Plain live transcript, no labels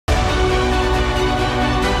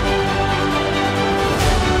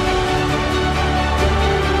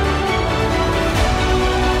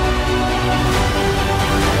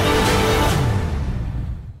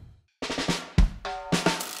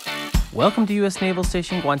Welcome to U.S. Naval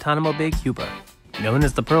Station Guantanamo Bay, Cuba. Known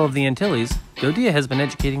as the Pearl of the Antilles, dodea has been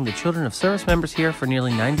educating the children of service members here for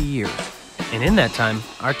nearly 90 years. And in that time,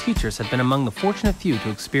 our teachers have been among the fortunate few to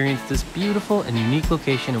experience this beautiful and unique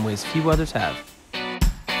location in ways few others have.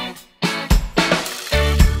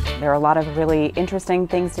 There are a lot of really interesting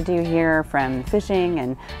things to do here, from fishing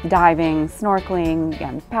and diving, snorkeling,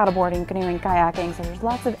 and paddleboarding, canoeing, kayaking, so there's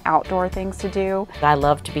lots of outdoor things to do. I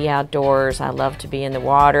love to be outdoors, I love to be in the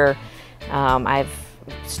water.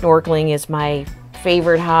 Snorkeling is my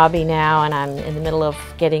favorite hobby now, and I'm in the middle of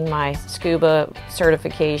getting my scuba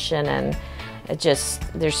certification, and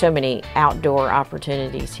there's so many outdoor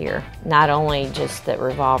opportunities here. Not only just that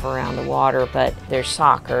revolve around the water, but there's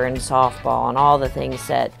soccer and softball and all the things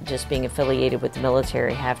that just being affiliated with the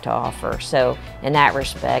military have to offer. So in that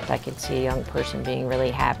respect, I can see a young person being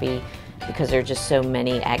really happy because there are just so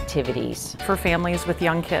many activities. For families with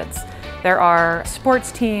young kids, there are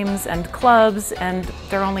sports teams and clubs, and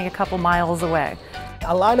they're only a couple miles away.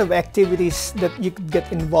 A lot of activities that you could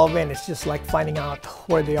get involved in. It's just like finding out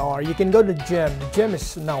where they are. You can go to the gym. The gym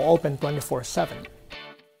is now open 24/7,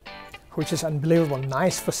 which is unbelievable,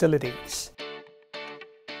 nice facilities.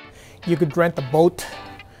 You could rent a boat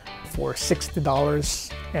for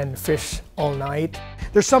 $60 and fish all night.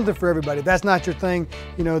 There's something for everybody. If that's not your thing,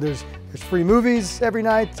 you know, there's free movies every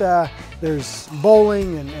night, there's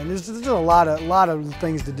bowling, and there's a lot of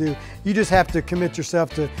things to do. You just have to commit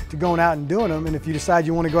yourself to going out and doing them, and if you decide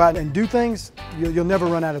you want to go out and do things, you'll never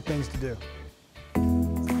run out of things to do.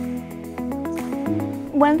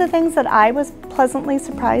 One of the things that I was pleasantly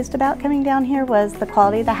surprised about coming down here was the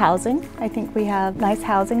quality of the housing. I think we have nice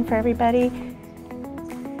housing for everybody.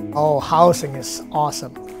 Oh, housing is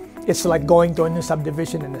awesome. It's like going to a new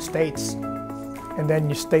subdivision in the States, and then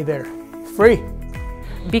you stay there free.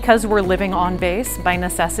 Because we're living on base, by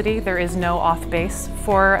necessity, there is no off base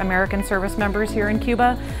for American service members here in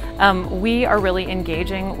Cuba. We are really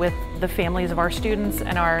engaging with the families of our students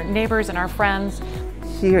and our neighbors and our friends.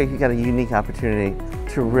 Here you got a unique opportunity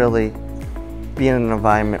to really be in an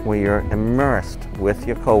environment where you're immersed with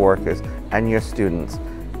your coworkers and your students,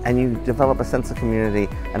 and you develop a sense of community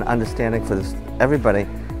and understanding for everybody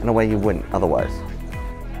in a way you wouldn't otherwise.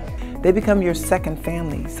 They become your second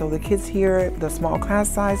family. So the kids here, the small class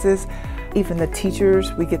sizes, even the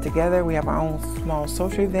teachers, we get together, we have our own small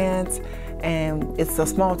social events, and it's a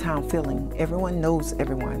small town feeling. Everyone knows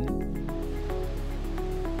everyone.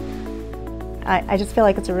 I just feel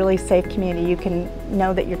like it's a really safe community. You can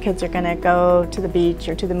know that your kids are going to go to the beach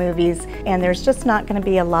or to the movies, and there's just not going to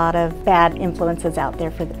be a lot of bad influences out there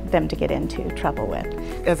for them to get into trouble with.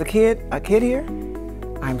 As a kid here,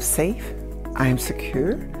 I'm safe, I'm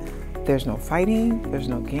secure, there's no fighting, there's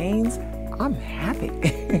no games, I'm happy.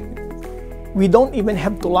 We don't even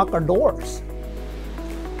have to lock our doors.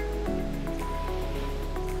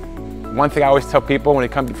 One thing I always tell people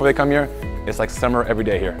before they come here, it's like summer every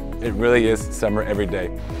day here. It really is summer every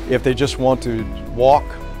day. If they just want to walk,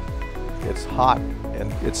 it's hot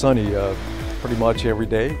and it's sunny pretty much every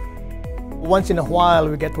day. Once in a while,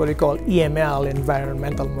 we get what we call EML,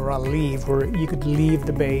 Environmental Morale Leave, where you could leave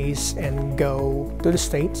the base and go to the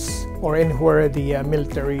States or anywhere the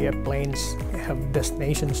military planes have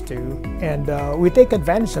destinations to. And we take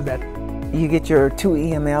advantage of that. You get your 2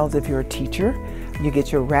 EMLs if you're a teacher. You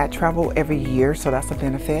get your RAT travel every year, so that's a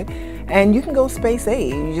benefit. And you can go space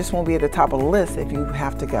aid. You just won't be at the top of the list if you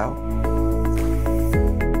have to go.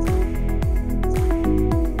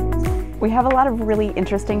 We have a lot of really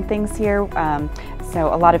interesting things here.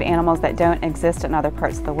 So a lot of animals that don't exist in other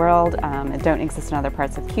parts of the world, that don't exist in other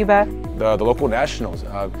parts of Cuba. The local nationals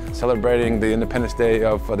celebrating the Independence Day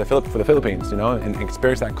for the Philippines, you know, and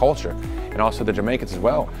experience that culture, and also the Jamaicans as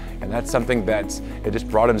well. And that's something that it just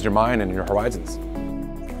broadens your mind and your horizons.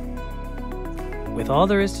 With all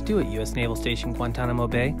there is to do at U.S. Naval Station Guantanamo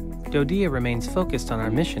Bay, dodea remains focused on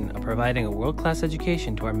our mission of providing a world-class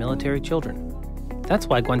education to our military children. That's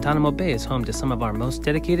why Guantanamo Bay is home to some of our most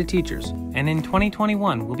dedicated teachers, and in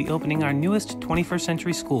 2021 we'll be opening our newest 21st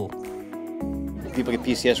century school. People get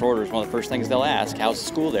PCS orders, one of the first things they'll ask, how's the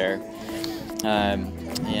school there?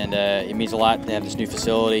 It means a lot to have this new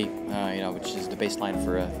facility, which is the baseline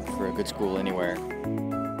for a good school anywhere.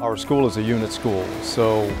 Our school is a unit school,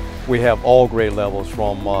 so we have all grade levels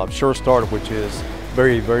from Sure Start, which is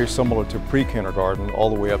very, very similar to pre-kindergarten, all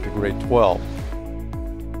the way up to grade 12.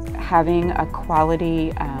 Having a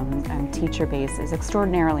quality teacher base is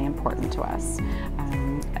extraordinarily important to us,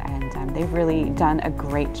 and they've really done a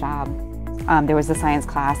great job. There was a science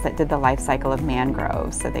class that did the life cycle of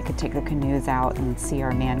mangroves, so they could take the canoes out and see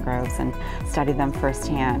our mangroves and study them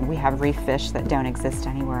firsthand. We have reef fish that don't exist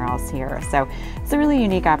anywhere else here. So it's a really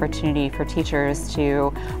unique opportunity for teachers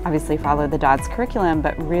to obviously follow the DODS curriculum,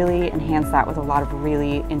 but really enhance that with a lot of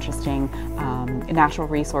really interesting natural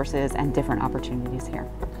resources and different opportunities here.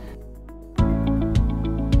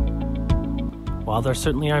 While there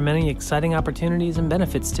certainly are many exciting opportunities and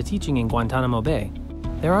benefits to teaching in Guantanamo Bay,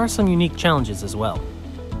 there are some unique challenges as well.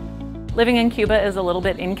 Living in Cuba is a little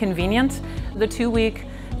bit inconvenient. The 2-week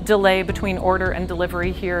delay between order and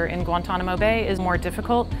delivery here in Guantanamo Bay is more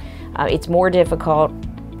difficult. It's more difficult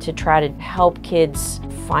to try to help kids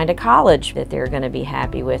find a college that they're going to be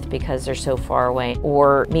happy with because they're so far away,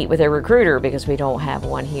 or meet with a recruiter because we don't have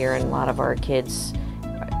one here, and a lot of our kids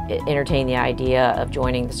entertain the idea of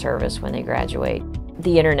joining the service when they graduate.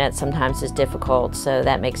 The internet sometimes is difficult, so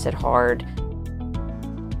that makes it hard.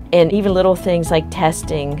 And even little things like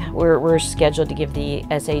testing, we're scheduled to give the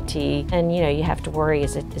SAT, and you have to worry,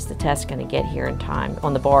 is the test going to get here in time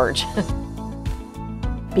on the barge?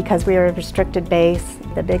 Because we are a restricted base,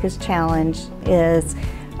 the biggest challenge is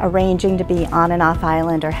arranging to be on and off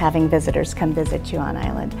island or having visitors come visit you on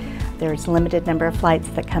island. There's a limited number of flights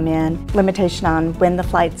that come in, limitation on when the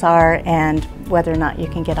flights are and whether or not you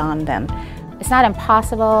can get on them. It's not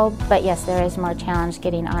impossible, but yes, there is more challenge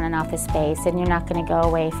getting on and off the space, and you're not going to go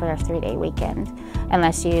away for a 3-day weekend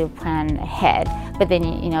unless you plan ahead. But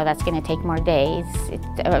then, that's going to take more days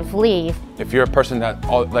of leave. If you're a person that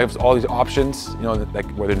likes all these options, like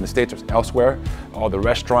whether in the States or elsewhere, all the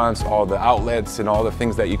restaurants, all the outlets, and all the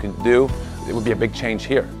things that you can do, it would be a big change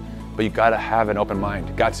here. But you got to have an open mind,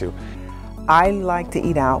 you got to. I like to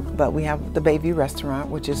eat out, but we have the Bayview restaurant,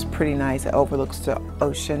 which is pretty nice. It overlooks the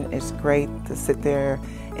ocean. It's great to sit there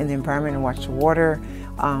in the environment and watch the water.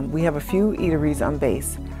 We have a few eateries on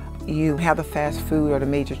base. You have the fast food or the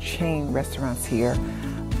major chain restaurants here,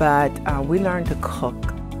 but we learned to cook.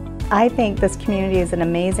 I think this community is an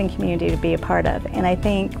amazing community to be a part of, and I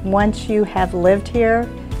think once you have lived here,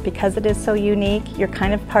 because it is so unique, you're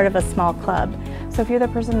kind of part of a small club. So if you're the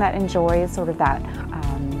person that enjoys sort of that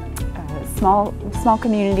small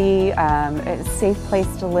community, a safe place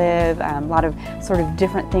to live, a lot of sort of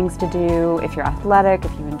different things to do, if you're athletic,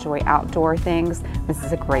 if you enjoy outdoor things, this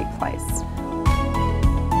is a great place.